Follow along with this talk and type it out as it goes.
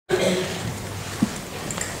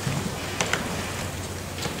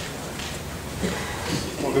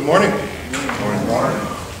Well, good morning. Good morning.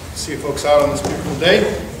 See you folks out on this beautiful day.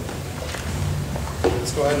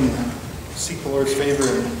 Let's go ahead and seek the Lord's favor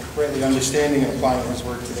and rightly understanding and applying His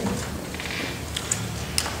word today.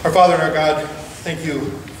 Our Father and our God, thank you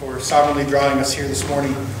for sovereignly drawing us here this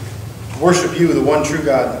morning to worship you, the one true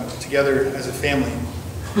God, together as a family.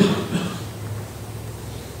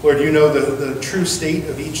 Lord, you know the true state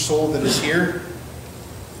of each soul that is here.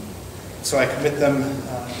 So I commit them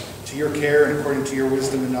to your care and according to your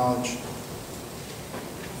wisdom and knowledge.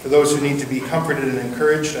 For those who need to be comforted and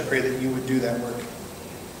encouraged, I pray that you would do that work.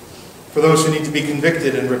 For those who need to be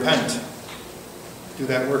convicted and repent, do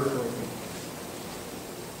that work, Lord.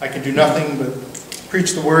 I can do nothing but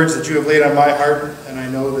preach the words that you have laid on my heart, and I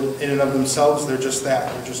know that in and of themselves they're just that,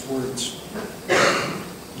 they're just words.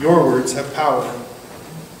 Your words have power.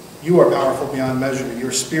 You are powerful beyond measure.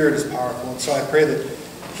 Your Spirit is powerful. And so I pray that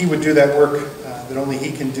He would do that work that only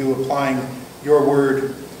He can do, applying your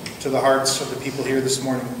word to the hearts of the people here this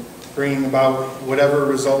morning, bringing about whatever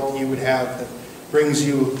result you would have that brings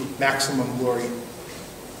you maximum glory.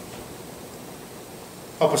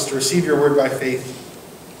 Help us to receive your word by faith,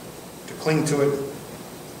 to cling to it,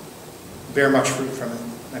 bear much fruit from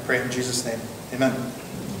it. I pray in Jesus' name. Amen.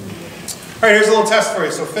 All right, here's a little test for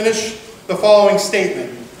you. So finish the following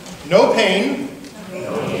statement. No pain,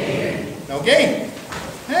 no gain.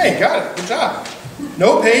 Hey, got it. Good job.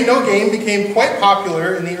 No pain, no gain became quite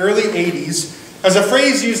popular in the early 80s as a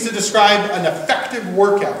phrase used to describe an effective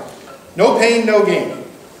workout. No pain, no gain.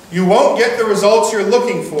 You won't get the results you're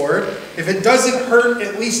looking for if it doesn't hurt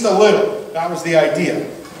at least a little. That was the idea.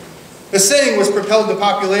 The saying was propelled to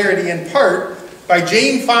popularity in part by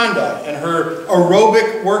Jane Fonda and her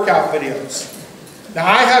aerobic workout videos. Now,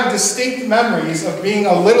 I have distinct memories of being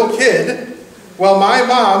a little kid while my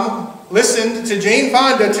mom listened to Jane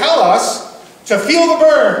Fonda tell us to feel the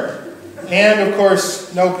burn. And, of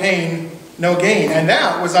course, no pain, no gain. And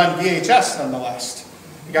that was on VHS, nonetheless.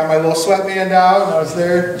 I got my little sweatband out, and I was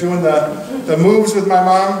there doing the moves with my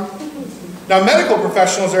mom. Now, medical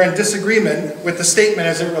professionals are in disagreement with the statement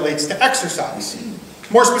as it relates to exercise.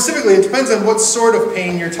 More specifically, it depends on what sort of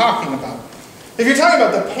pain you're talking about. If you're talking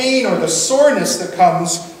about the pain or the soreness that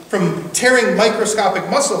comes from tearing microscopic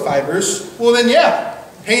muscle fibers, well then yeah,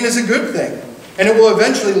 pain is a good thing, and it will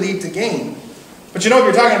eventually lead to gain. But you know, if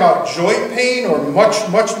you're talking about joint pain or much,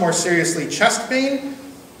 much more seriously chest pain,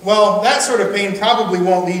 well, that sort of pain probably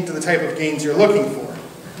won't lead to the type of gains you're looking for.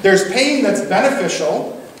 There's pain that's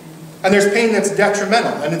beneficial, and there's pain that's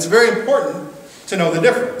detrimental, and it's very important to know the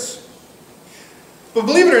difference. But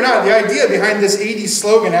believe it or not, the idea behind this 80s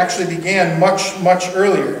slogan actually began much, much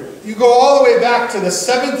earlier. You go all the way back to the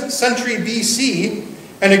 7th century BC,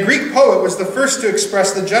 and a Greek poet was the first to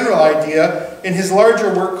express the general idea in his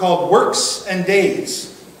larger work called Works and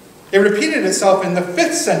Days. It repeated itself in the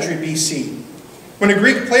 5th century BC, when a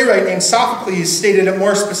Greek playwright named Sophocles stated it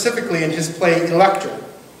more specifically in his play Electra.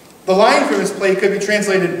 The line from his play could be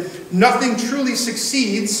translated, "Nothing truly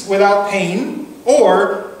succeeds without pain,"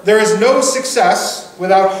 or "There is no success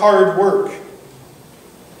without hard work."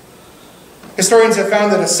 Historians have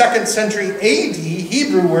found that a 2nd century AD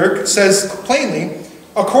Hebrew work says plainly,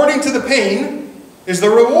 "According to the pain is the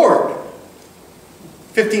reward."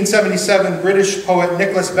 1577 British poet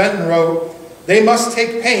Nicholas Benton wrote, "They must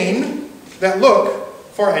take pain that look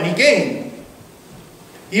for any gain."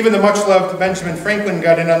 Even the much-loved Benjamin Franklin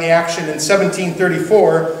got in on the action in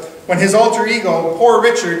 1734 when his alter ego, Poor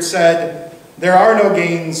Richard, said, "There are no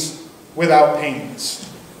gains without pains."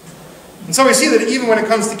 And so we see that even when it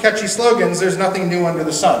comes to catchy slogans, there's nothing new under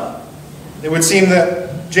the sun. It would seem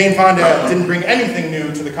that Jane Fonda didn't bring anything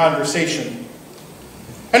new to the conversation.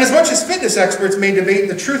 And as much as fitness experts may debate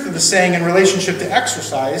the truth of the saying in relationship to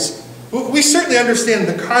exercise, we certainly understand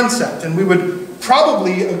the concept, and we would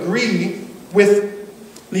probably agree with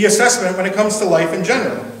the assessment when it comes to life in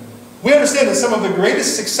general. We understand that some of the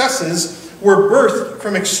greatest successes were birthed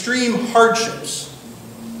from extreme hardships.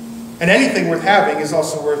 And anything worth having is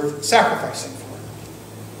also worth sacrificing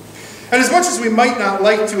for. And as much as we might not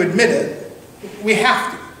like to admit it, we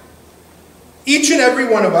have to. Each and every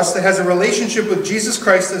one of us that has a relationship with Jesus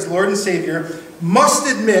Christ as Lord and Savior must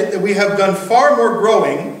admit that we have done far more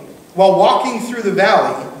growing while walking through the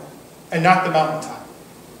valley and not the mountaintop.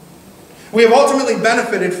 We have ultimately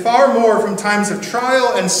benefited far more from times of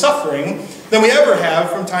trial and suffering than we ever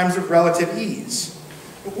have from times of relative ease.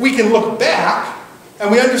 We can look back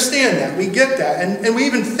and we understand that, we get that, and we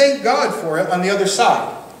even thank God for it on the other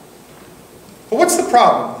side. But what's the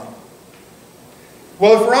problem then?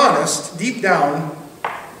 Well, if we're honest, deep down,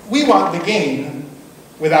 we want the gain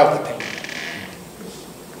without the pain.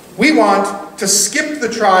 We want to skip the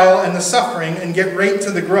trial and the suffering and get right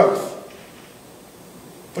to the growth.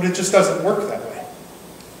 But it just doesn't work that way.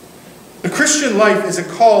 The Christian life is a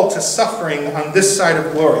call to suffering on this side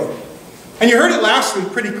of glory. And you heard it last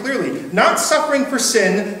week pretty clearly. Not suffering for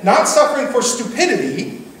sin, not suffering for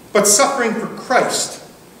stupidity, but suffering for Christ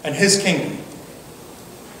and his kingdom.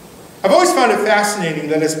 I've always found it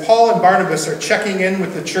fascinating that as Paul and Barnabas are checking in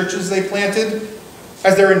with the churches they planted,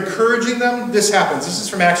 as they're encouraging them, this happens. This is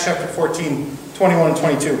from Acts chapter 14, 21 and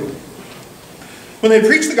 22. When they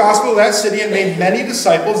preached the gospel of that city and made many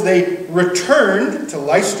disciples, they returned to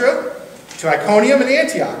Lystra, to Iconium and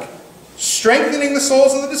Antioch, strengthening the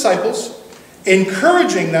souls of the disciples,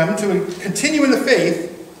 encouraging them to continue in the faith,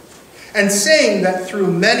 and saying that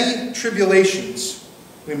through many tribulations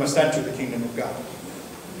we must enter the kingdom of God.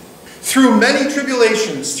 Through many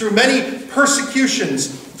tribulations, through many persecutions,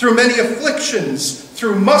 through many afflictions,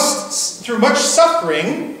 through much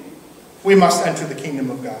suffering, we must enter the kingdom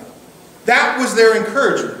of God. That was their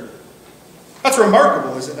encouragement. That's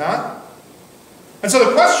remarkable, is it not? And so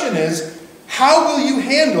the question is, how will you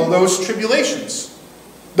handle those tribulations,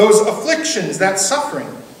 those afflictions, that suffering?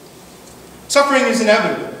 Suffering is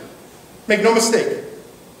inevitable. Make no mistake.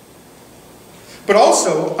 But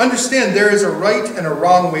also, understand there is a right and a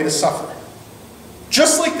wrong way to suffer.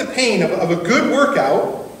 Just like the pain of a good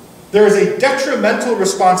workout, there is a detrimental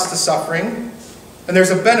response to suffering, and there's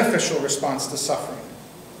a beneficial response to suffering.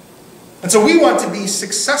 And so we want to be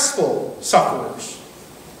successful sufferers.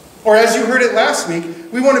 Or as you heard it last week,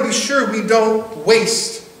 we want to be sure we don't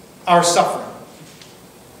waste our suffering.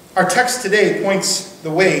 Our text today points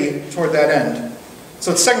the way toward that end.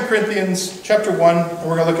 So it's 2 Corinthians chapter 1, and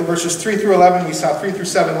we're going to look at verses 3 through 11. We saw 3 through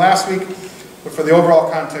 7 last week, but for the overall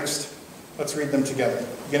context, let's read them together,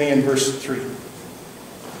 beginning in verse 3.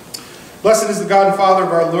 Blessed is the God and Father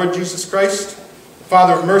of our Lord Jesus Christ, the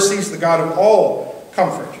Father of mercies, the God of all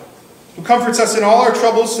comfort, who comforts us in all our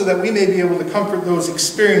troubles so that we may be able to comfort those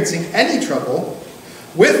experiencing any trouble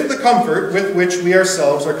with the comfort with which we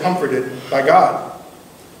ourselves are comforted by God.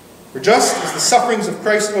 For just as the sufferings of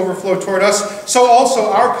Christ overflow toward us, so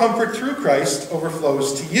also our comfort through Christ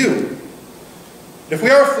overflows to you. If we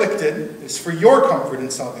are afflicted, it is for your comfort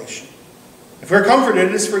and salvation. If we are comforted,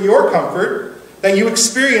 it is for your comfort that you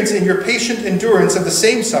experience in your patient endurance of the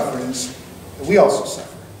same sufferings that we also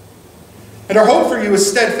suffer. And our hope for you is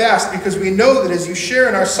steadfast, because we know that as you share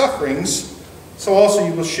in our sufferings, so also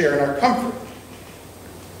you will share in our comfort.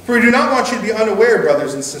 For we do not want you to be unaware,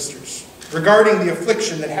 brothers and sisters, regarding the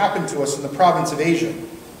affliction that happened to us in the province of Asia.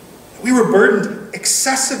 We were burdened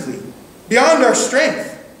excessively, beyond our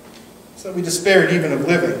strength, so that we despaired even of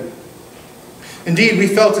living. Indeed, we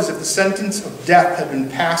felt as if the sentence of death had been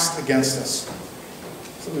passed against us,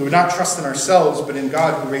 so we would not trust in ourselves, but in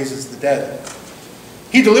God who raises the dead.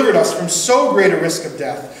 He delivered us from so great a risk of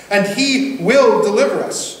death, and he will deliver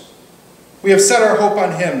us. We have set our hope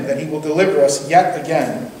on him, that he will deliver us yet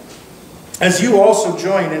again, as you also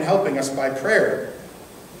join in helping us by prayer,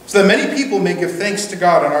 so that many people may give thanks to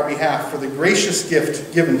God on our behalf for the gracious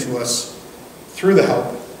gift given to us through the help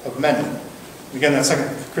of many. Again, that's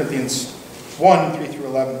 2 Corinthians 1, 3 through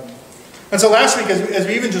 11. And so last week, as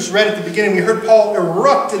we even just read at the beginning, we heard Paul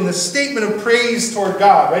erupt in the statement of praise toward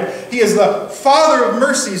God, right? He is the Father of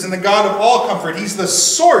mercies and the God of all comfort. He's the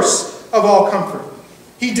source of all comfort.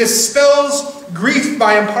 He dispels grief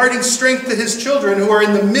by imparting strength to his children who are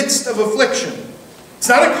in the midst of affliction. It's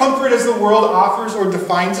not a comfort as the world offers or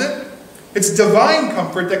defines it. It's divine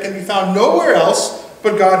comfort that can be found nowhere else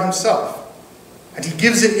but God himself. And he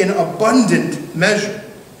gives it in abundant measure.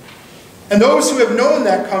 And those who have known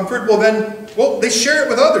that comfort they share it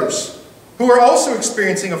with others who are also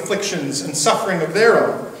experiencing afflictions and suffering of their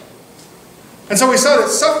own. And so we saw that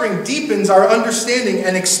suffering deepens our understanding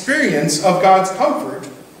and experience of God's comfort,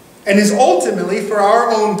 and is ultimately for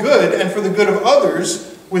our own good and for the good of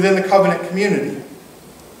others within the covenant community.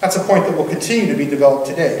 That's a point that will continue to be developed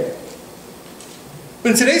today.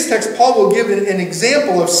 But in today's text, Paul will give an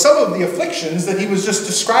example of some of the afflictions that he was just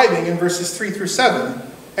describing in verses 3 through 7,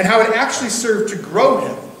 and how it actually served to grow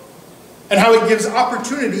him, and how it gives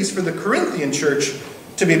opportunities for the Corinthian church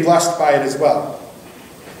to be blessed by it as well.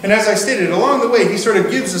 And as I stated, along the way, he sort of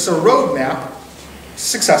gives us a roadmap to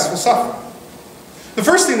successful suffering. The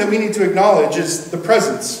first thing that we need to acknowledge is the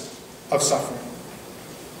presence of suffering.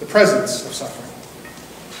 The presence of suffering.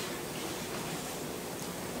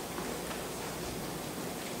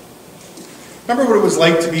 Remember what it was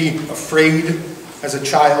like to be afraid as a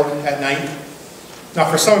child at night? Now,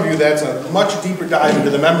 for some of you, that's a much deeper dive into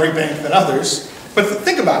the memory bank than others. But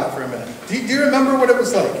think about it for a minute. Do you remember what it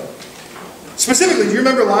was like? Specifically, do you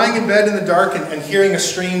remember lying in bed in the dark and hearing a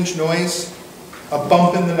strange noise? a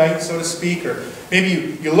bump in the night, so to speak, or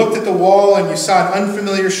maybe you looked at the wall and you saw an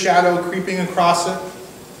unfamiliar shadow creeping across it.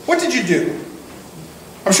 What did you do?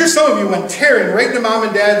 I'm sure some of you went tearing right into mom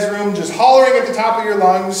and dad's room, just hollering at the top of your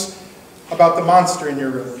lungs about the monster in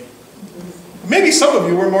your room. Maybe some of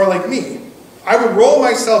you were more like me. I would roll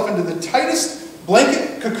myself into the tightest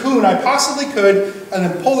blanket cocoon I possibly could and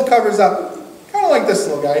then pull the covers up, kind of like this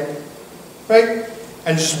little guy, right?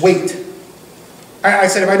 And just wait. I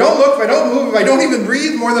said, if I don't look, if I don't move, if I don't even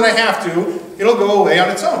breathe more than I have to, it'll go away on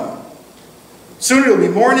its own. Soon it'll be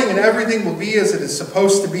morning and everything will be as it is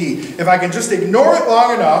supposed to be. If I can just ignore it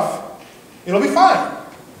long enough, it'll be fine.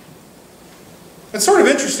 It's sort of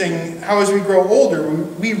interesting how as we grow older,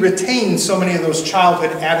 we retain so many of those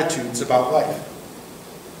childhood attitudes about life.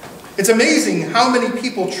 It's amazing how many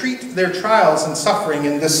people treat their trials and suffering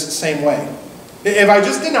in this same way. If I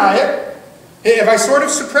just deny it, if I sort of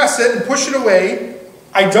suppress it and push it away,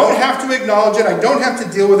 I don't have to acknowledge it, I don't have to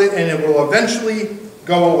deal with it, and it will eventually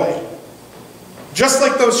go away. Just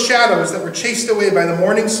like those shadows that were chased away by the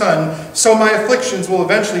morning sun, so my afflictions will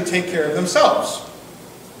eventually take care of themselves.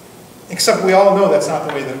 Except we all know that's not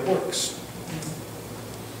the way that it works.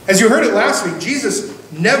 As you heard it last week, Jesus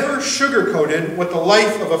never sugarcoated what the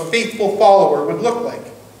life of a faithful follower would look like.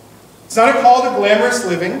 It's not a call to glamorous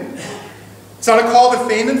living. It's not a call to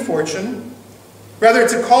fame and fortune. Rather,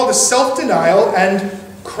 it's a call to self-denial and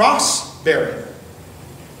cross-bearing.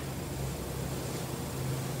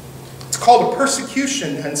 It's called to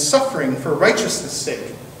persecution and suffering for righteousness'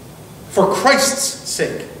 sake, for Christ's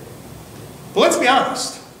sake. But let's be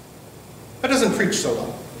honest. That doesn't preach so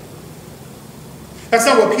well. That's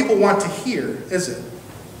not what people want to hear, is it?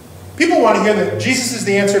 People want to hear that Jesus is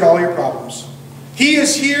the answer to all your problems. He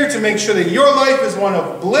is here to make sure that your life is one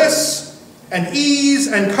of bliss and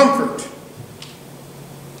ease and comfort.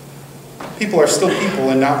 People are still people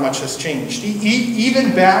and not much has changed.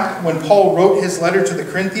 Even back when Paul wrote his letter to the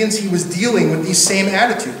Corinthians, he was dealing with these same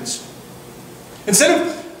attitudes. Instead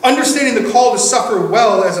of understanding the call to suffer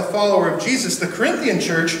well as a follower of Jesus, the Corinthian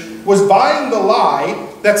church was buying the lie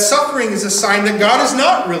that suffering is a sign that God is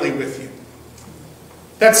not really with you.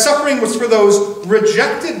 That suffering was for those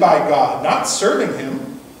rejected by God, not serving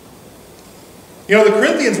Him. You know, the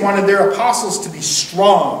Corinthians wanted their apostles to be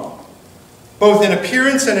strong, both in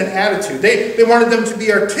appearance and in attitude. They wanted them to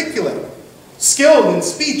be articulate, skilled in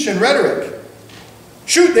speech and rhetoric.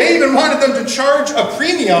 Shoot, they even wanted them to charge a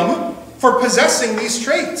premium for possessing these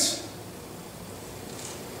traits.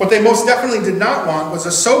 What they most definitely did not want was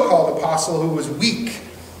a so-called apostle who was weak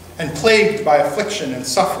and plagued by affliction and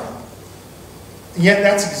suffering. And yet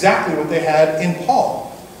that's exactly what they had in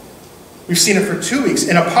Paul. We've seen it for 2 weeks.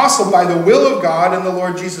 An apostle by the will of God and the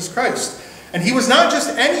Lord Jesus Christ. And he was not just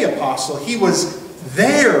any apostle, he was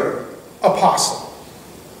their apostle.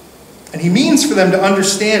 And he means for them to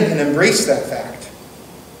understand and embrace that fact.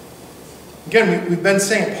 Again, we've been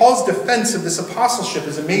saying Paul's defense of this apostleship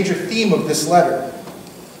is a major theme of this letter.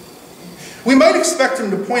 We might expect him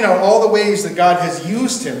to point out all the ways that God has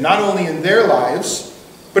used him, not only in their lives,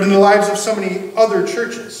 but in the lives of so many other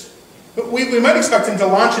churches. But we might expect him to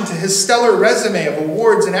launch into his stellar resume of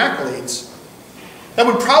awards and accolades. That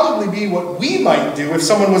would probably be what we might do if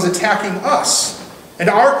someone was attacking us and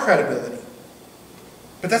our credibility.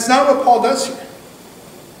 But that's not what Paul does here.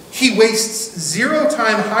 He wastes zero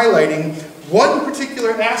time highlighting one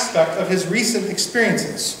particular aspect of his recent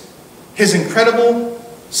experiences, his incredible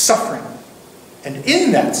suffering, and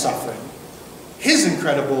in that suffering, his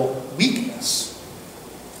incredible weakness.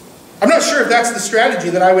 I'm not sure if that's the strategy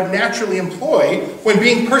that I would naturally employ when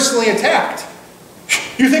being personally attacked.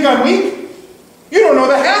 You think I'm weak? You don't know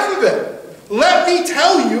the half of it. Let me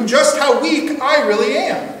tell you just how weak I really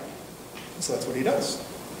am. So that's what he does.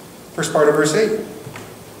 First part of verse 8.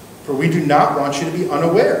 For we do not want you to be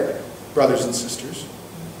unaware, brothers and sisters,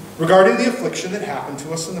 regarding the affliction that happened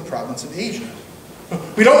to us in the province of Asia.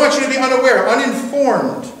 We don't want you to be unaware,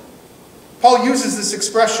 uninformed. Paul uses this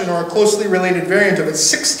expression, or a closely related variant of it,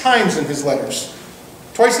 6 times in his letters.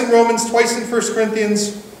 Twice in Romans, twice in 1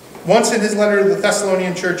 Corinthians, once in his letter to the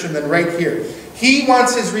Thessalonian church, and then right here. He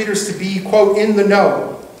wants his readers to be, quote, in the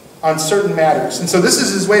know on certain matters. And so this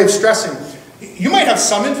is his way of stressing. You might have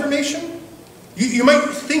some information. You might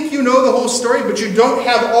think you know the whole story, but you don't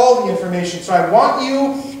have all the information. So I want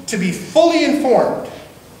you to be fully informed.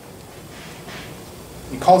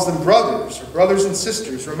 He calls them brothers or brothers and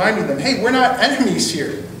sisters, reminding them, hey, we're not enemies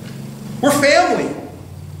here. We're family.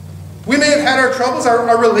 We may have had our troubles,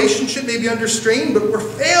 our relationship may be under strain, but we're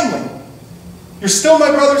family. You're still my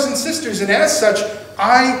brothers and sisters, and as such,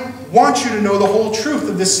 I want you to know the whole truth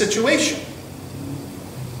of this situation.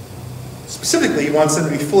 Specifically, he wants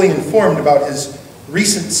them to be fully informed about his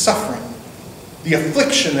recent suffering, the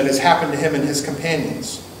affliction that has happened to him and his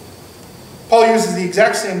companions. Paul uses the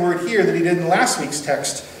exact same word here that he did in last week's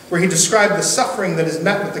text, where he described the suffering that is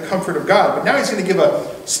met with the comfort of God. But now he's going to give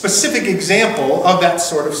a specific example of that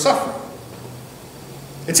sort of suffering.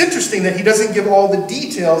 It's interesting that he doesn't give all the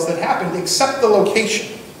details that happened except the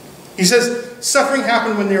location. He says suffering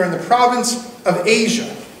happened when they were in the province of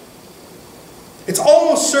Asia. It's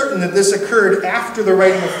almost certain that this occurred after the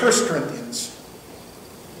writing of 1 Corinthians.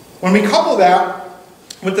 When we couple that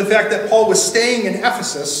with the fact that Paul was staying in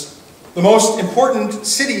Ephesus, the most important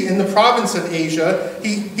city in the province of Asia,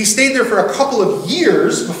 he stayed there for a couple of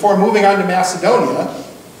years before moving on to Macedonia.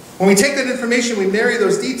 When we take that information, we marry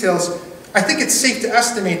those details, I think it's safe to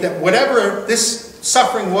estimate that whatever this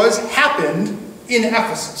suffering was happened in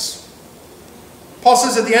Ephesus. Paul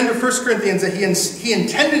says at the end of 1 Corinthians that he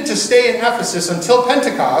intended to stay in Ephesus until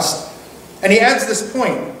Pentecost, and he adds this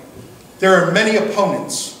point: there are many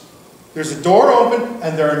opponents. There's a door open,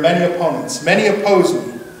 and there are many opponents. Many oppose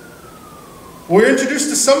me. We're introduced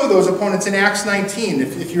to some of those opponents in Acts 19.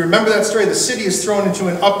 If you remember that story, the city is thrown into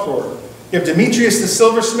an uproar. You have Demetrius the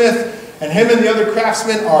silversmith, and him and the other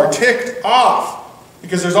craftsmen are ticked off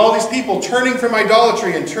because there's all these people turning from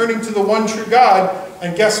idolatry and turning to the one true God.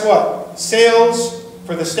 And guess what? Sales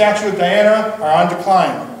for the statue of Diana are on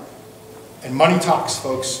decline. And money talks,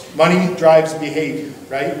 folks. Money drives behavior,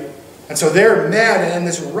 right? And so they're mad, and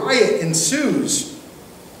this riot ensues.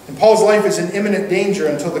 And Paul's life is in imminent danger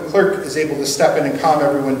until the clerk is able to step in and calm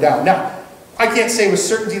everyone down. Now, I can't say with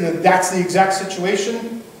certainty that that's the exact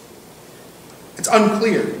situation. It's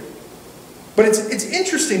unclear. But it's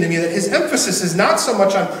interesting to me that his emphasis is not so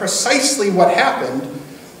much on precisely what happened,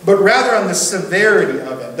 but rather on the severity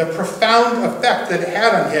of it, the profound effect that it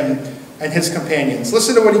had on him and his companions.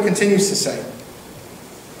 Listen to what he continues to say.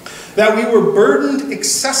 That we were burdened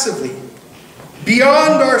excessively,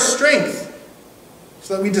 beyond our strength,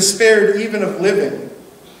 so that we despaired even of living.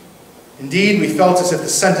 Indeed, we felt as if the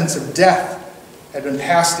sentence of death had been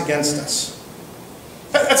passed against us.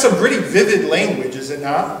 That's some pretty vivid language, is it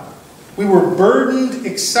not? We were burdened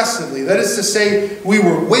excessively. That is to say, we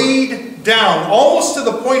were weighed down, almost to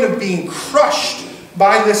the point of being crushed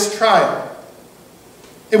by this trial.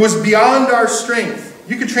 It was beyond our strength.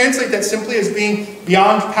 You could translate that simply as being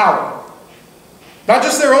beyond power. Not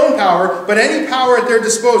just their own power, but any power at their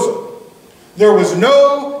disposal. There was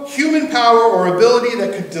no human power or ability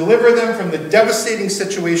that could deliver them from the devastating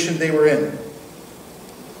situation they were in.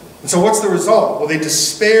 And so what's the result? Well, they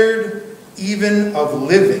despaired even of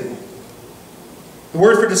living. The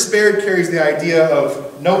word for despaired carries the idea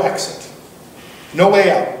of no exit, no way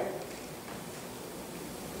out.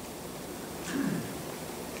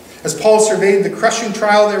 As Paul surveyed the crushing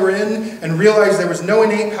trial they were in and realized there was no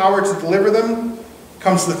innate power to deliver them,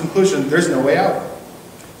 comes to the conclusion there's no way out.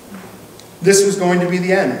 This was going to be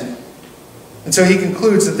the end. And so he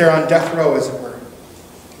concludes that they're on death row, as it were.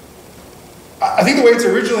 I think the way it's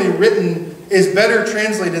originally written is better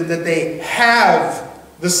translated that they have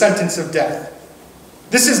the sentence of death.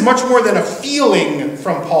 This is much more than a feeling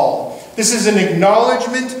from Paul. This is an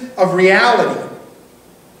acknowledgement of reality.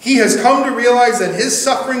 He has come to realize that his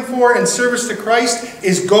suffering for and service to Christ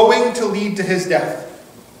is going to lead to his death.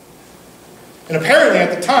 And apparently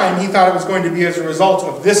at the time, he thought it was going to be as a result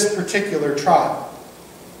of this particular trial.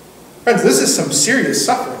 Friends, this is some serious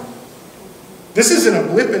suffering. This isn't a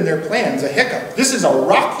blip in their plans, a hiccup. This is a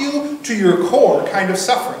rock you to your core kind of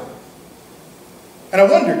suffering. And I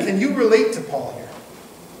wonder, can you relate to Paul here?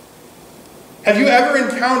 Have you ever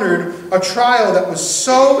encountered a trial that was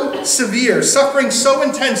so severe, suffering so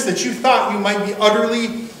intense that you thought you might be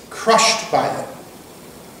utterly crushed by it?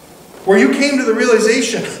 Where you came to the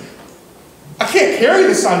realization, I can't carry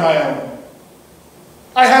this on my own.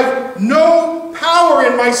 I have no power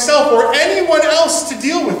in myself or anyone else to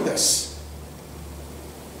deal with this.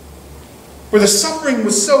 Where the suffering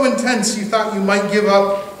was so intense you thought you might give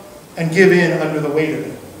up and give in under the weight of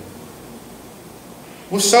it.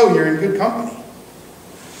 Well, so you're in good company.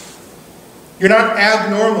 You're not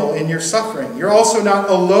abnormal in your suffering. You're also not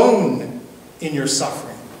alone in your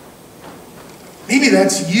suffering. Maybe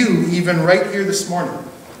that's you even right here this morning.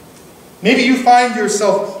 Maybe you find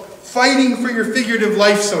yourself fighting for your figurative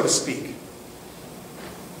life, so to speak.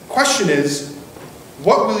 The question is,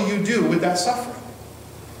 what will you do with that suffering?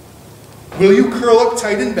 Will you curl up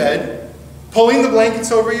tight in bed, pulling the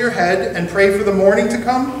blankets over your head and pray for the morning to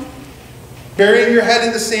come? Burying your head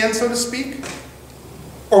in the sand, so to speak?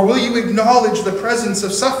 Or will you acknowledge the presence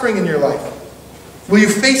of suffering in your life? Will you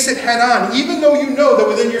face it head on, even though you know that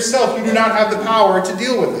within yourself you do not have the power to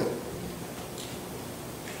deal with it?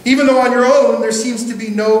 Even though on your own there seems to be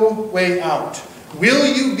no way out. Will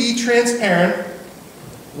you be transparent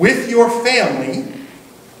with your family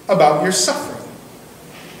about your suffering?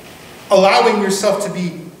 Allowing yourself to be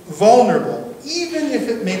vulnerable, even if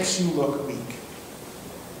it makes you look weak.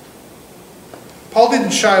 Paul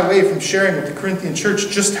didn't shy away from sharing with the Corinthian church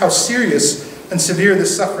just how serious and severe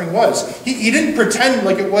this suffering was. He didn't pretend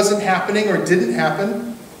like it wasn't happening or didn't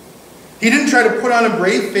happen. He didn't try to put on a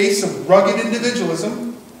brave face of rugged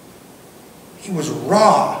individualism. He was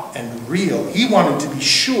raw and real. He wanted to be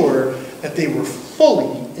sure that they were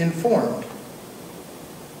fully informed.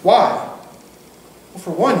 Why? Well,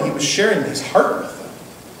 for one, he was sharing his heart with them.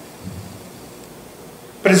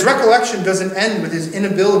 But his recollection doesn't end with his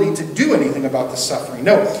inability to do anything about the suffering.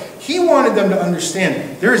 No, he wanted them to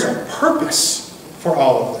understand there is a purpose for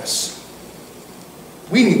all of this.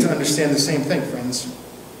 We need to understand the same thing, friends.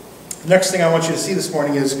 The next thing I want you to see this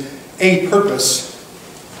morning is a purpose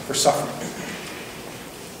for suffering.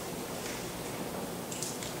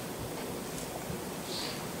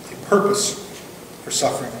 A purpose for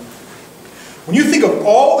suffering. When you think of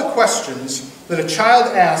all the questions that a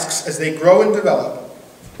child asks as they grow and develop,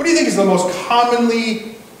 what do you think is the most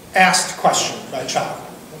commonly asked question by a child?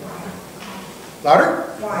 Louder?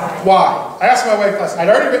 Why? Why? I asked my wife last night.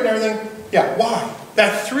 I'd already written everything. Yeah, why?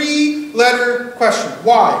 That 3-letter question.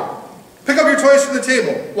 Why? Pick up your toys from the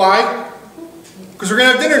table. Why? Because we're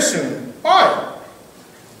going to have dinner soon. Why?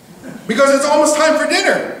 Because it's almost time for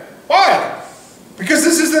dinner. Why? Because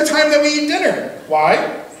this is the time that we eat dinner.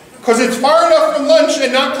 Why? Because it's far enough from lunch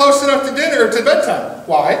and not close enough to dinner or to bedtime.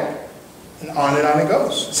 Why? And on it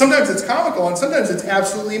goes. Sometimes it's comical and sometimes it's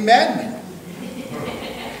absolutely maddening.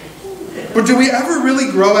 But do we ever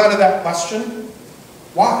really grow out of that question?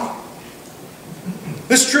 Why?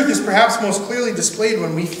 This truth is perhaps most clearly displayed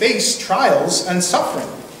when we face trials and suffering.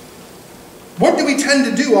 What do we tend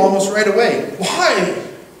to do almost right away? Why?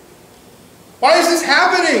 Why is this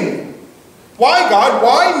happening? Why, God?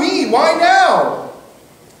 Why me? Why now?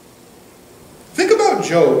 Think about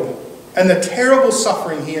Job and the terrible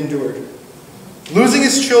suffering he endured. Losing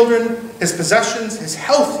his children, his possessions, his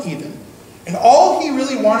health even. And all he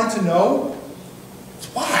really wanted to know was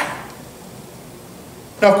why.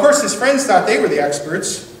 Now, of course, his friends thought they were the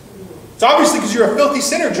experts. It's obviously because you're a filthy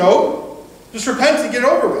sinner, Job. Just repent and get it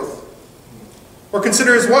over with. Or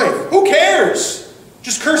consider his wife. Who cares?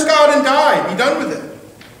 Just curse God and die. Be done with it.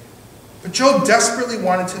 But Job desperately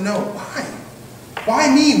wanted to know why.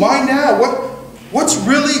 Why me? Why now? What's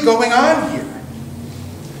really going on here?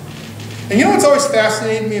 And you know what's always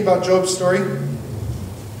fascinated me about Job's story?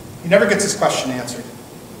 He never gets his question answered.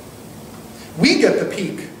 We get the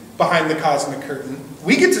peek behind the cosmic curtain.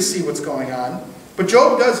 We get to see what's going on, but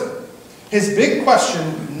Job doesn't. His big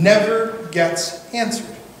question never gets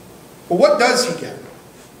answered. But what does he get?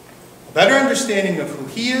 A better understanding of who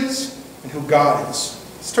he is and who God is.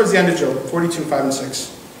 It's towards the end of Job, 42, 5 and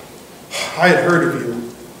 6. I had heard of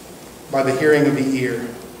you by the hearing of the ear.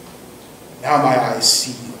 Now my eyes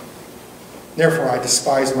see you. Therefore I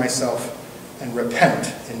despise myself and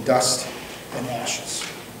repent in dust and ashes.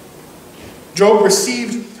 Job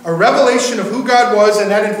received a revelation of who God was,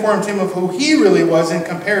 and that informed him of who he really was in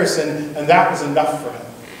comparison, and that was enough for him.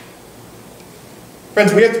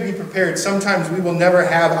 Friends, we have to be prepared. Sometimes we will never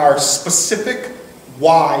have our specific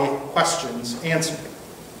why questions answered.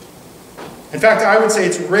 In fact, I would say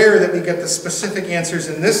it's rare that we get the specific answers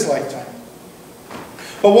in this lifetime.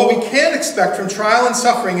 But what we can expect from trial and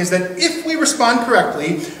suffering is that if we respond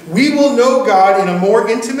correctly, we will know God in a more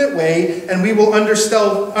intimate way, and we will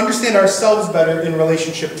understand ourselves better in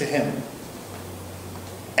relationship to Him.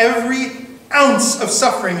 Every ounce of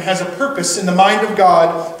suffering has a purpose in the mind of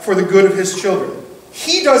God for the good of His children.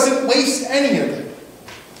 He doesn't waste any of it.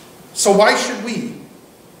 So why should we?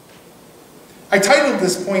 I titled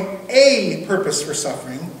this point, A Purpose for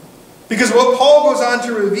Suffering, because what Paul goes on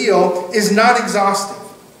to reveal is not exhaustive.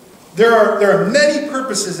 There are many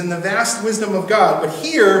purposes in the vast wisdom of God, but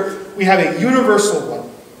here we have a universal one.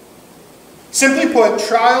 Simply put,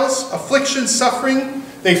 trials, afflictions, suffering,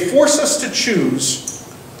 they force us to choose,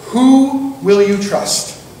 who will you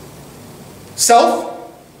trust? Self,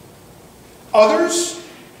 others,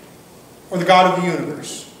 or the God of the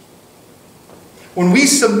universe? When we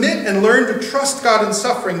submit and learn to trust God in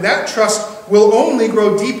suffering, that trust will only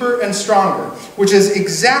grow deeper and stronger, which is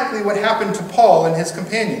exactly what happened to Paul and his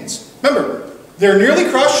companions. Remember, they're nearly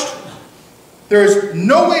crushed. There is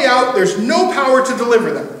no way out. There's no power to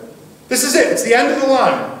deliver them. This is it. It's the end of the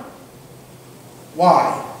line.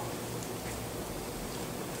 Why?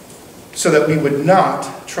 So that we would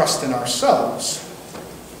not trust in ourselves,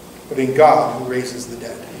 but in God who raises the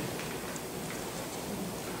dead.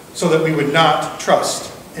 So that we would not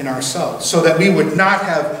trust in ourselves, so that we would not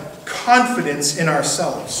have confidence in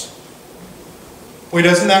ourselves. Boy,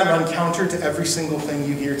 doesn't that run counter to every single thing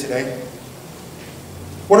you hear today?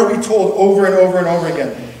 What are we told over and over and over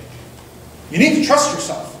again? You need to trust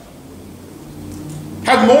yourself.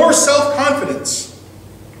 Have more self-confidence.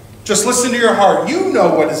 Just listen to your heart. You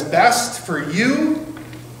know what is best for you.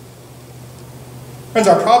 Friends,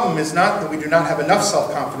 our problem is not that we do not have enough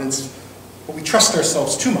self-confidence, but we trust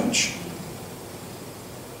ourselves too much.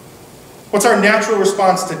 What's our natural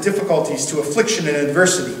response to difficulties, to affliction and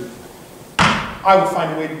adversity? I will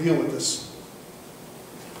find a way to deal with this.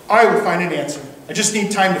 I will find an answer. I just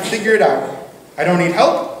need time to figure it out. I don't need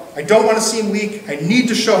help. I don't want to seem weak. I need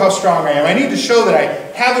to show how strong I am. I need to show that I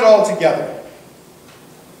have it all together.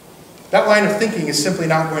 That line of thinking is simply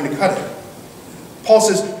not going to cut it. Paul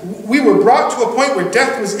says, we were brought to a point where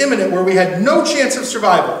death was imminent, where we had no chance of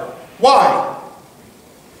survival. Why?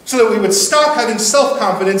 So that we would stop having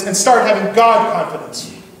self-confidence and start having God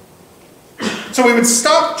confidence. So we would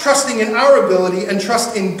stop trusting in our ability and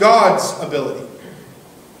trust in God's ability.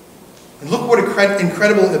 And look what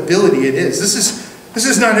incredible ability it is. This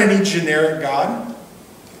is not any generic God.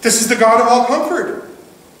 This is the God of all comfort.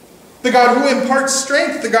 The God who imparts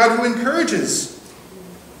strength. The God who encourages.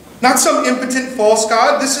 Not some impotent false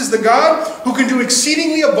God. This is the God who can do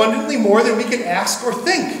exceedingly abundantly more than we can ask or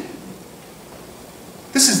think.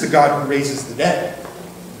 This is the God who raises the dead.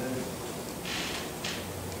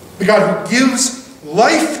 The God who gives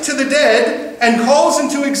life to the dead and calls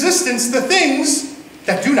into existence the things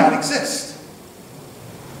that do not exist.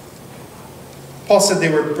 Paul said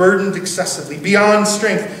they were burdened excessively, beyond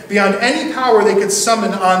strength, beyond any power they could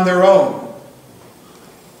summon on their own.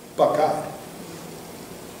 But God.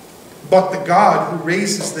 But the God who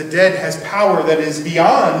raises the dead has power that is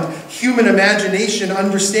beyond human imagination,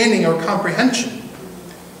 understanding, or comprehension.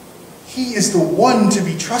 He is the one to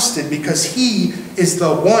be trusted because he is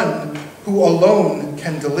the one who alone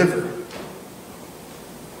can deliver.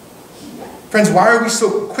 Friends, why are we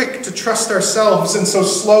so quick to trust ourselves and so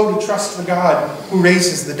slow to trust the God who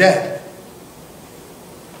raises the dead?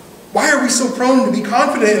 Why are we so prone to be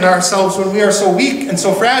confident in ourselves when we are so weak and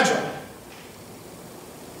so fragile?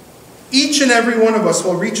 Each and every one of us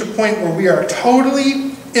will reach a point where we are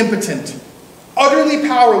totally impotent, utterly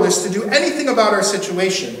powerless to do anything about our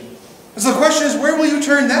situation. So the question is, where will you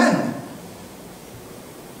turn then?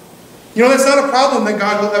 You know, that's not a problem that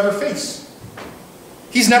God will ever face.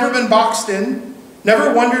 He's never been boxed in,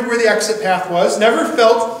 never wondered where the exit path was, never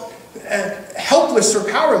felt helpless or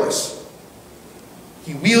powerless.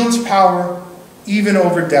 He wields power even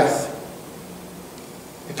over death.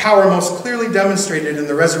 A power most clearly demonstrated in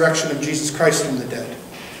the resurrection of Jesus Christ from the dead.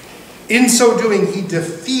 In so doing, he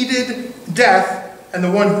defeated death and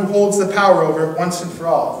the one who holds the power over it once and for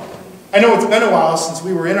all. I know it's been a while since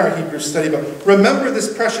we were in our Hebrews study, but remember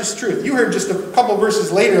this precious truth. You heard just a couple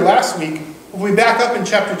verses later last week, when we back up in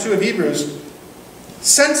chapter 2 of Hebrews.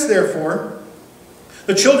 Since, therefore,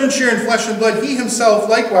 the children share in flesh and blood, he himself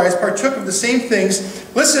likewise partook of the same things.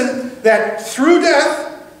 Listen, that through death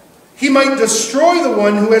he might destroy the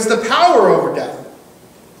one who has the power over death.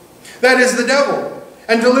 That is the devil,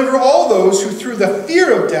 and deliver all those who through the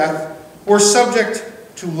fear of death were subject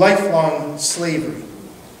to lifelong slavery.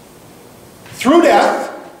 Through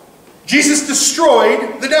death, Jesus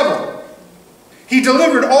destroyed the devil. He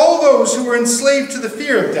delivered all those who were enslaved to the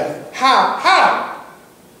fear of death. How?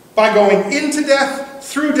 By going into death,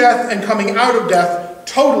 through death, and coming out of death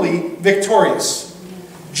totally victorious.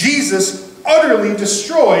 Jesus utterly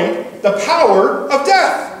destroyed the power of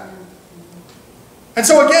death. And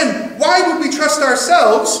so again, why would we trust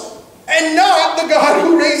ourselves and not the God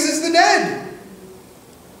who raises the dead?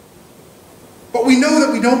 But we know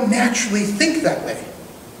that we don't naturally think that way.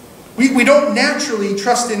 We don't naturally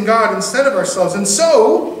trust in God instead of ourselves. And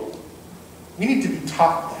so, we need to be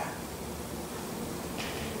taught that.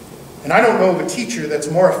 And I don't know of a teacher that's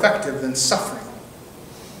more effective than suffering,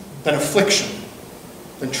 than affliction,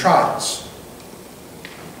 than trials.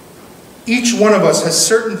 Each one of us has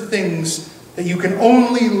certain things that you can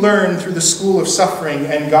only learn through the school of suffering,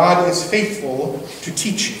 and God is faithful to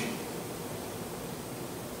teach you.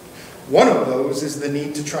 One of those is the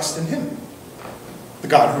need to trust in him, the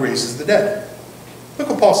God who raises the dead. Look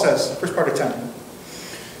what Paul says, first part of 10.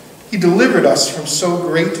 He delivered us from so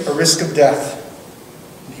great a risk of death,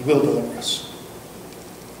 and he will deliver us.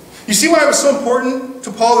 You see why it was so important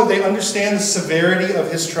to Paul that they understand the severity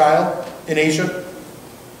of his trial in Asia?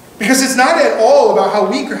 Because it's not at all about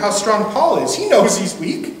how weak or how strong Paul is. He knows he's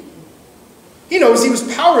weak. He knows he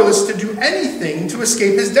was powerless to do anything to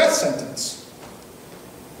escape his death sentence.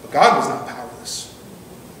 God was not powerless.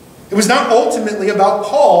 It was not ultimately about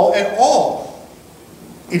Paul at all.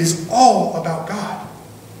 It is all about God.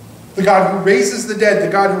 The God who raises the dead,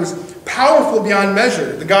 the God who is powerful beyond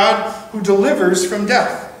measure, the God who delivers from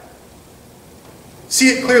death. See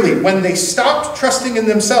it clearly. When they stopped trusting in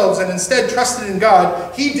themselves and instead trusted in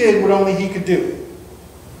God, he did what only he could do.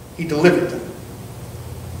 He delivered them.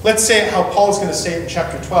 Let's say it how Paul's going to say it in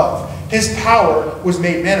chapter 12. His power was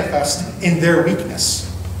made manifest in their weakness.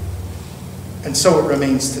 And so it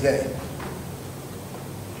remains today.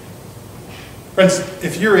 Friends,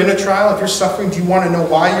 if you're in a trial, if you're suffering, do you want to know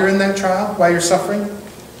why you're in that trial? Why you're suffering?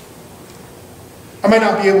 I might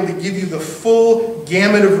not be able to give you the full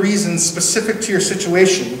gamut of reasons specific to your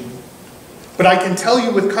situation, but I can tell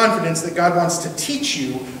you with confidence that God wants to teach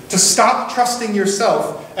you to stop trusting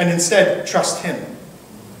yourself and instead trust Him.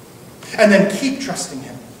 And then keep trusting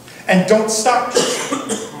Him. And don't stop trusting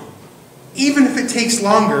Him. Even if it takes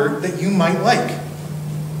longer than you might like.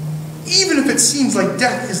 Even if it seems like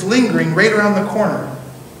death is lingering right around the corner.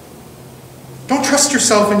 Don't trust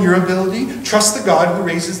yourself and your ability. Trust the God who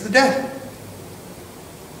raises the dead.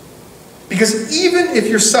 Because even if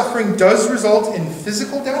your suffering does result in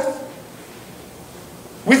physical death,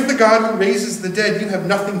 with the God who raises the dead, you have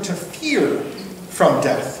nothing to fear from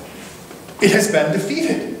death. It has been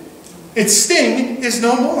defeated. Its sting is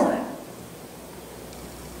no more.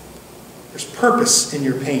 There's purpose in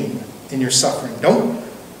your pain, in your suffering. Don't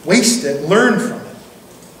waste it. Learn from it.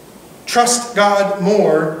 Trust God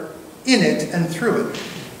more in it and through it.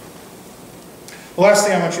 The last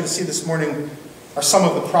thing I want you to see this morning are some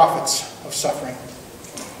of the prophets of suffering.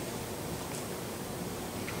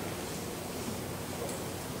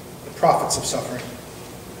 The prophets of suffering.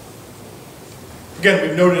 Again,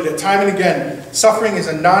 we've noted it time and again, suffering is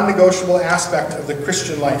a non-negotiable aspect of the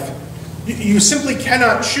Christian life. You simply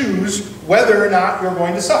cannot choose whether or not you're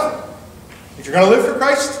going to suffer. If you're going to live for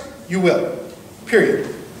Christ, you will.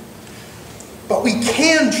 Period. But we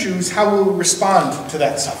can choose how we'll respond to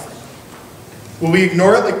that suffering. Will we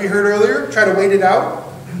ignore it like we heard earlier? Try to wait it out?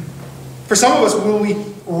 For some of us, will we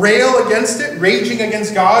rail against it, raging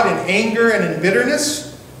against God in anger and in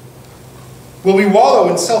bitterness? Will we wallow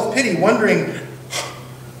in self-pity, wondering,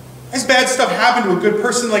 this bad stuff happened to a good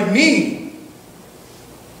person like me?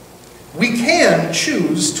 We can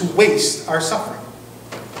choose to waste our suffering.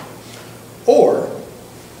 Or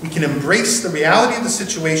we can embrace the reality of the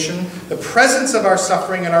situation, the presence of our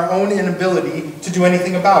suffering, and our own inability to do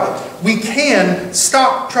anything about it. We can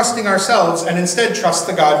stop trusting ourselves and instead trust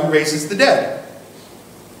the God who raises the dead.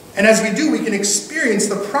 And as we do, we can experience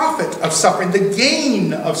the profit of suffering, the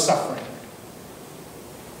gain of suffering.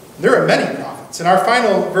 There are many profits. In our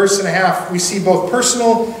final verse and a half, we see both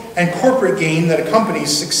personal and corporate gain that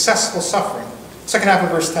accompanies successful suffering. Second half of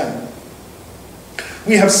verse 10.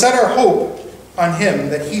 We have set our hope on Him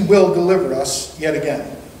that He will deliver us yet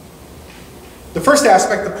again. The first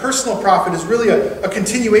aspect, the personal profit, is really a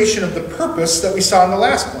continuation of the purpose that we saw in the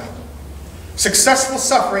last point. Successful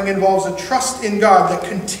suffering involves a trust in God that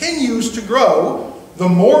continues to grow the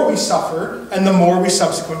more we suffer and the more we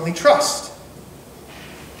subsequently trust.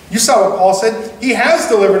 You saw what Paul said. He has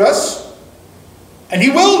delivered us, and He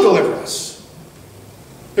will deliver us.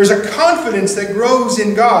 There's a confidence that grows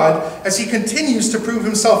in God as He continues to prove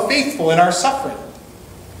Himself faithful in our suffering.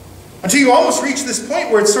 Until you almost reach this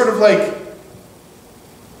point where it's sort of like,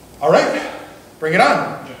 all right, bring it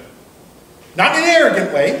on. Not in an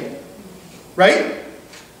arrogant way, right?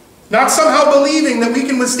 Not somehow believing that we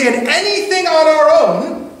can withstand anything on our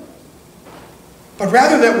own, but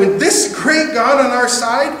rather that with this great God on our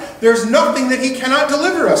side, there's nothing that He cannot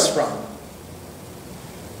deliver us from.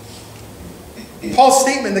 Paul's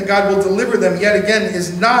statement that God will deliver them yet again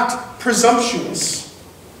is not presumptuous.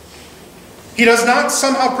 He does not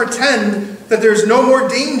somehow pretend that there's no more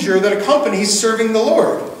danger that accompanies serving the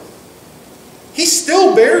Lord. He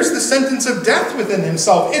still bears the sentence of death within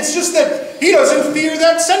himself. It's just that he doesn't fear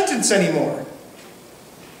that sentence anymore.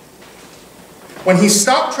 When he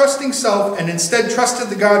stopped trusting self and instead trusted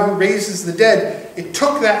the God who raises the dead, it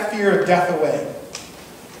took that fear of death away.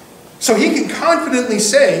 So he can confidently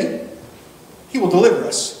say, He will deliver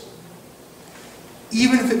us,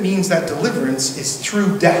 even if it means that deliverance is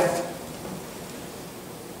through death.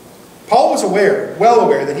 Paul was well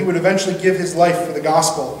aware that he would eventually give his life for the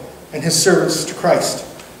gospel and his service to Christ.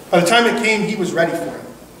 By the time it came, he was ready for it.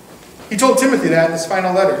 He told Timothy that in his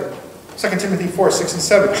final letter, 2 Timothy 4, 6 and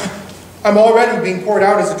 7. I'm already being poured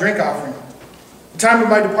out as a drink offering. The time of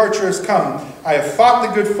my departure has come. I have fought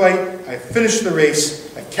the good fight. I have finished the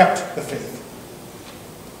race. I have kept the faith.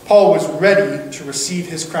 Paul was ready to receive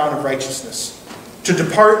his crown of righteousness, to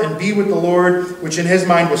depart and be with the Lord, which in his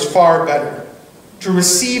mind was far better. to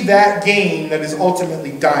receive that gain that is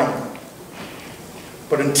ultimately dying.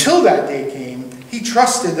 But until that day came, he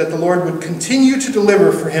trusted that the Lord would continue to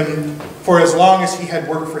deliver for him for as long as he had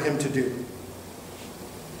work for him to do.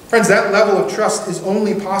 Friends, that level of trust is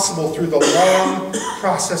only possible through the long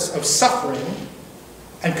process of suffering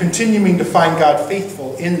and continuing to find God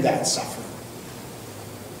faithful in that suffering.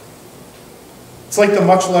 It's like the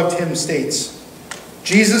much-loved hymn states,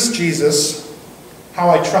 Jesus, Jesus, how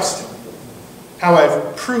I trust him, how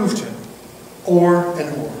I've proved him, o'er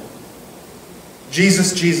and o'er.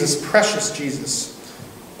 Jesus, Jesus, precious Jesus,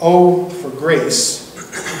 oh, for grace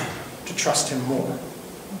to trust him more.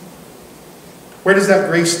 Where does that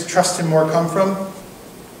grace to trust him more come from?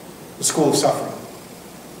 The school of suffering.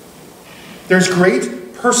 There's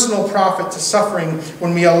great personal profit to suffering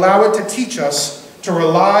when we allow it to teach us to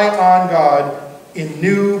rely on God in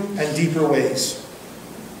new and deeper ways.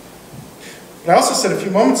 But I also said a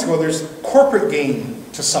few moments ago, there's corporate gain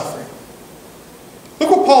to suffering.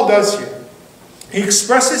 Look what Paul does here. He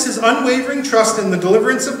expresses his unwavering trust in the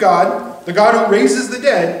deliverance of God, the God who raises the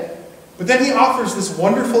dead, but then he offers this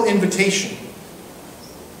wonderful invitation.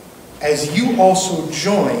 As you also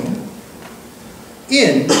join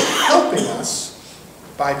in helping us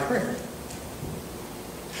by prayer.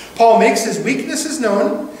 Paul makes his weaknesses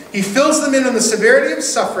known. He fills them in on the severity of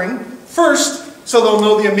suffering, first so they'll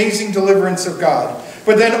know the amazing deliverance of God,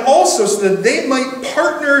 but then also so that they might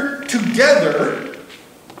partner together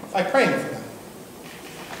by praying for them.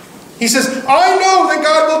 He says, I know that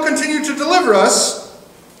God will continue to deliver us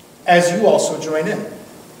as you also join in.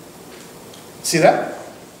 See that?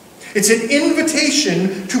 It's an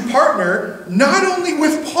invitation to partner not only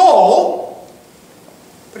with Paul,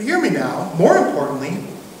 but hear me now, more importantly,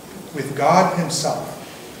 with God himself.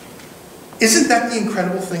 Isn't that the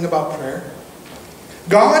incredible thing about prayer?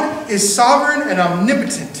 God is sovereign and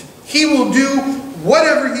omnipotent. He will do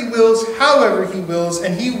whatever he wills, however he wills,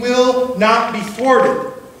 and he will not be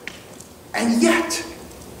thwarted. And yet,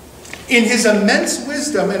 in his immense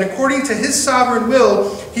wisdom and according to his sovereign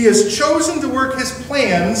will, he has chosen to work his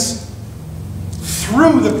plans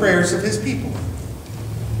through the prayers of his people.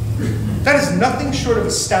 That is nothing short of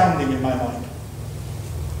astounding in my mind.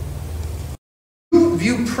 Do you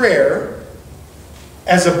view prayer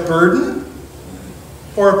as a burden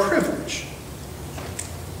or a privilege?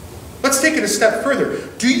 Let's take it a step further.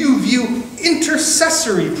 Do you view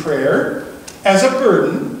intercessory prayer as a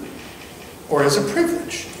burden or as a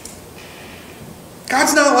privilege?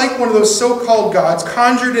 God's not like one of those so-called gods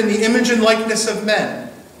conjured in the image and likeness of men.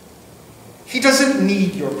 He doesn't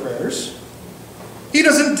need your prayers. He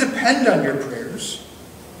doesn't depend on your prayers.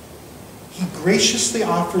 He graciously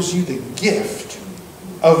offers you the gift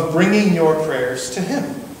of bringing your prayers to him,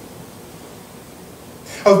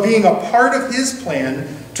 of being a part of his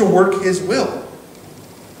plan to work his will.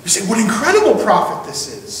 You say, what incredible profit this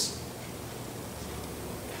is.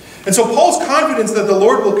 And so Paul's confidence that the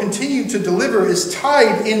Lord will continue to deliver is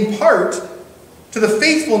tied in part to the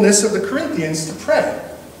faithfulness of the Corinthians to pray.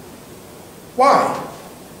 Why?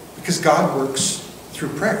 Because God works through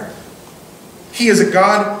prayer. He is a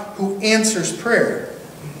God who answers prayer.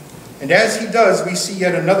 And as he does, we see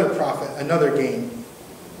yet another profit, another gain.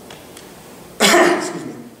 Excuse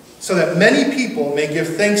me. So that many people may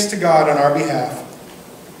give thanks to God on our behalf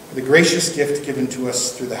for the gracious gift given to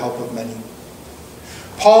us through the help of many.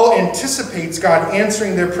 Paul anticipates God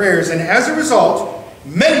answering their prayers, and as a result,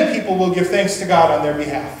 many people will give thanks to God on their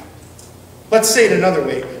behalf. Let's say it another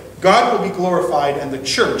way. God will be glorified and the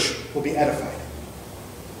church will be edified.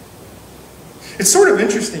 It's sort of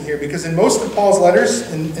interesting here because in most of Paul's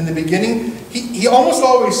letters in the beginning, he almost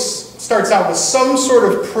always starts out with some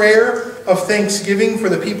sort of prayer of thanksgiving for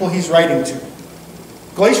the people he's writing to.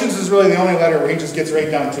 Galatians is really the only letter where he just gets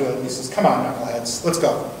right down to it and he says, come on, knuckleheads, let's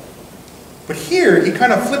go. But here, he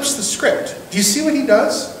kind of flips the script. Do you see what he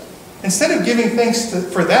does? Instead of giving thanks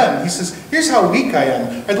for them, he says, here's how weak I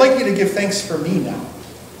am. I'd like you to give thanks for me now.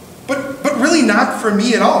 But really not for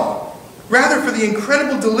me at all. Rather for the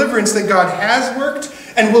incredible deliverance that God has worked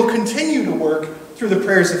and will continue to work through the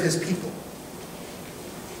prayers of his people.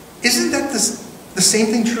 Isn't that the same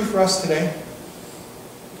thing true for us today?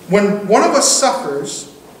 When one of us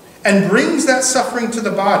suffers and brings that suffering to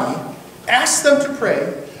the body, ask them to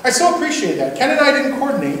pray. I so appreciate that. Ken and I didn't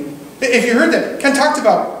coordinate. If you heard that, Ken talked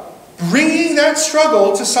about bringing that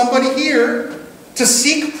struggle to somebody here to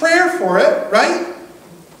seek prayer for it, right?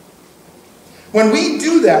 When we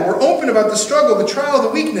do that, we're open about the struggle, the trial, the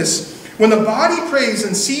weakness. When the body prays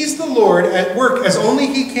and sees the Lord at work as only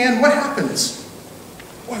he can, what happens?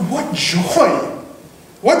 Boy, what joy!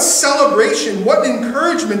 What celebration, what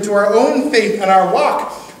encouragement to our own faith and our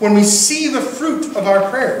walk when we see the fruit of our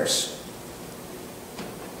prayers.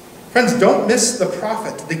 Friends, don't miss the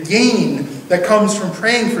profit, the gain that comes from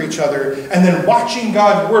praying for each other and then watching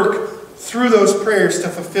God work through those prayers to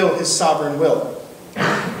fulfill his sovereign will.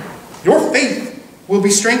 Your faith will be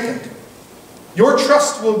strengthened. Your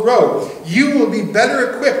trust will grow. You will be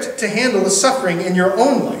better equipped to handle the suffering in your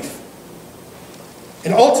own life.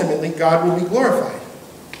 And ultimately, God will be glorified.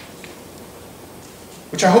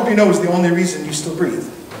 Which I hope you know is the only reason you still breathe.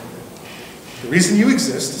 The reason you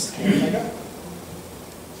exist is to glorify God.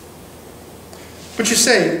 But you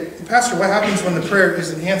say, Pastor, what happens when the prayer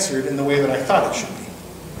isn't answered in the way that I thought it should be?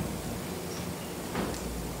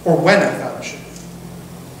 Or when I thought it should be?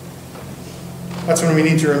 That's when we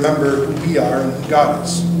need to remember who we are and who God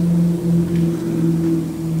is.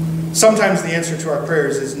 Sometimes the answer to our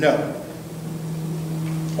prayers is no.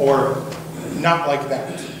 Or not like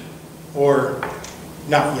that. Or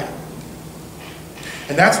not yet.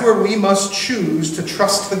 And that's where we must choose to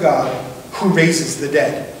trust the God who raises the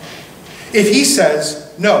dead. If he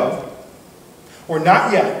says no, or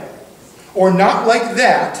not yet, or not like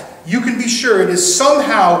that, you can be sure it is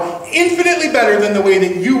somehow infinitely better than the way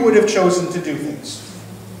that you would have chosen to do things.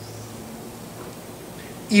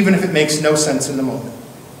 Even if it makes no sense in the moment.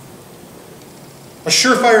 A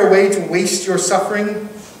surefire way to waste your suffering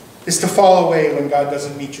is to fall away when God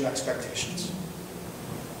doesn't meet your expectations.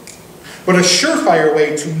 But a surefire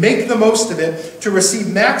way to make the most of it, to receive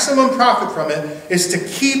maximum profit from it, is to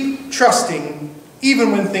keep trusting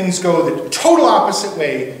even when things go the total opposite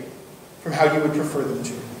way from how you would prefer them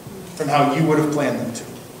to, from how you would have planned them to.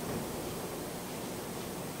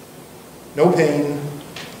 No pain,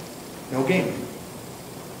 no gain.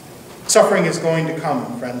 Suffering is going to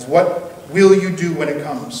come, friends. What will you do when it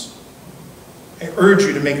comes? I urge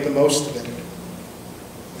you to make the most of it.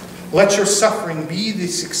 Let your suffering be the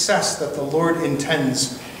success that the Lord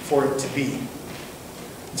intends for it to be.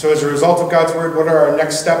 And so as a result of God's word, what are our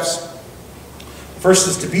next steps? First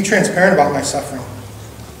is to be transparent about my suffering.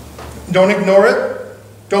 Don't ignore it.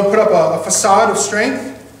 Don't put up a facade of strength.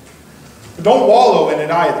 But don't wallow in it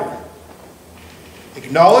either.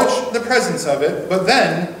 Acknowledge the presence of it, but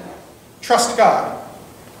then trust God,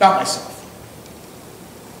 not myself.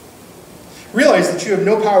 Realize that you have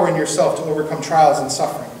no power in yourself to overcome trials and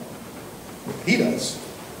suffering. He does.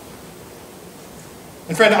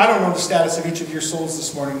 And friend, I don't know the status of each of your souls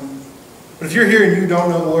this morning, but if you're here and you don't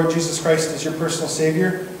know the Lord Jesus Christ as your personal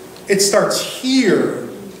Savior, it starts here,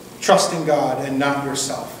 trusting God and not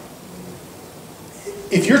yourself.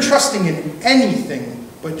 If you're trusting in anything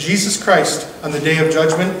but Jesus Christ on the day of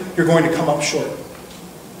judgment, you're going to come up short.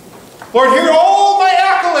 Lord, here are all my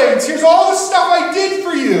accolades. Here's all the stuff I did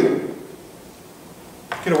for you.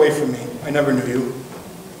 Get away from me. I never knew you.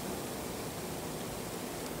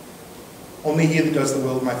 Only he that does the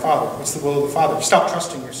will of my Father. What's the will of the Father? Stop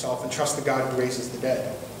trusting yourself and trust the God who raises the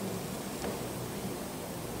dead.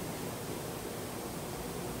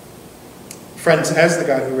 Friends, as the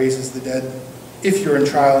God who raises the dead, if you're in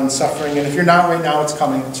trial and suffering, and if you're not right now, it's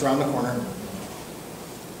coming, it's around the corner.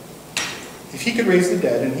 If he could raise the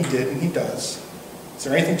dead, and he did, and he does, is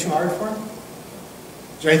there anything too hard for him?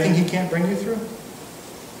 Is there anything he can't bring you through?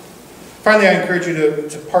 Finally, I encourage you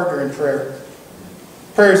to partner in prayer.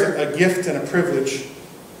 Prayer is a gift and a privilege.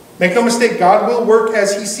 Make no mistake, God will work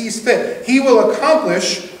as he sees fit. He will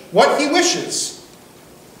accomplish what he wishes.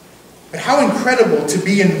 But how incredible to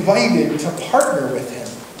be invited to partner with him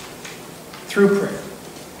through prayer.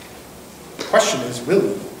 The question is, will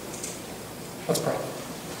you? Let's pray.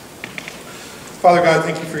 Father God,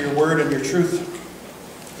 thank you for your word and your truth.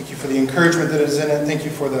 Thank you for the encouragement that is in it. Thank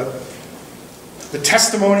you for the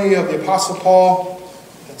testimony of the Apostle Paul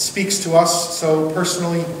that speaks to us so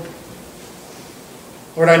personally.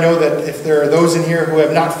 Lord, I know that if there are those in here who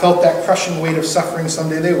have not felt that crushing weight of suffering,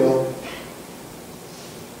 someday they will.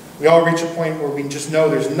 We all reach a point where we just know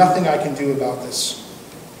there's nothing I can do about this.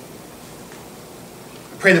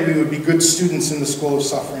 I pray that we would be good students in the school of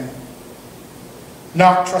suffering,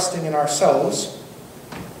 not trusting in ourselves,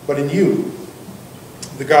 but in you,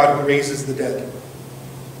 the God who raises the dead.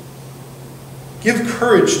 Give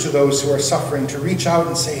courage to those who are suffering to reach out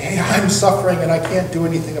and say, hey, I'm suffering and I can't do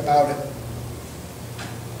anything about it.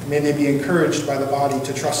 And may they be encouraged by the body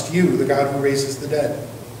to trust you, the God who raises the dead.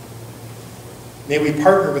 May we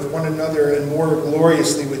partner with one another and more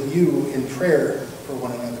gloriously with you in prayer for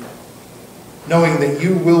one another, knowing that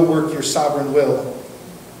you will work your sovereign will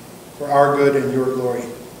for our good and your glory.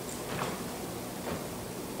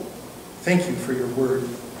 Thank you for your word,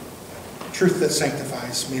 truth that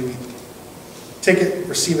sanctifies. May we take it,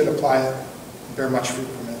 receive it, apply it, and bear much fruit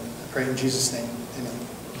from it. I pray in Jesus' name.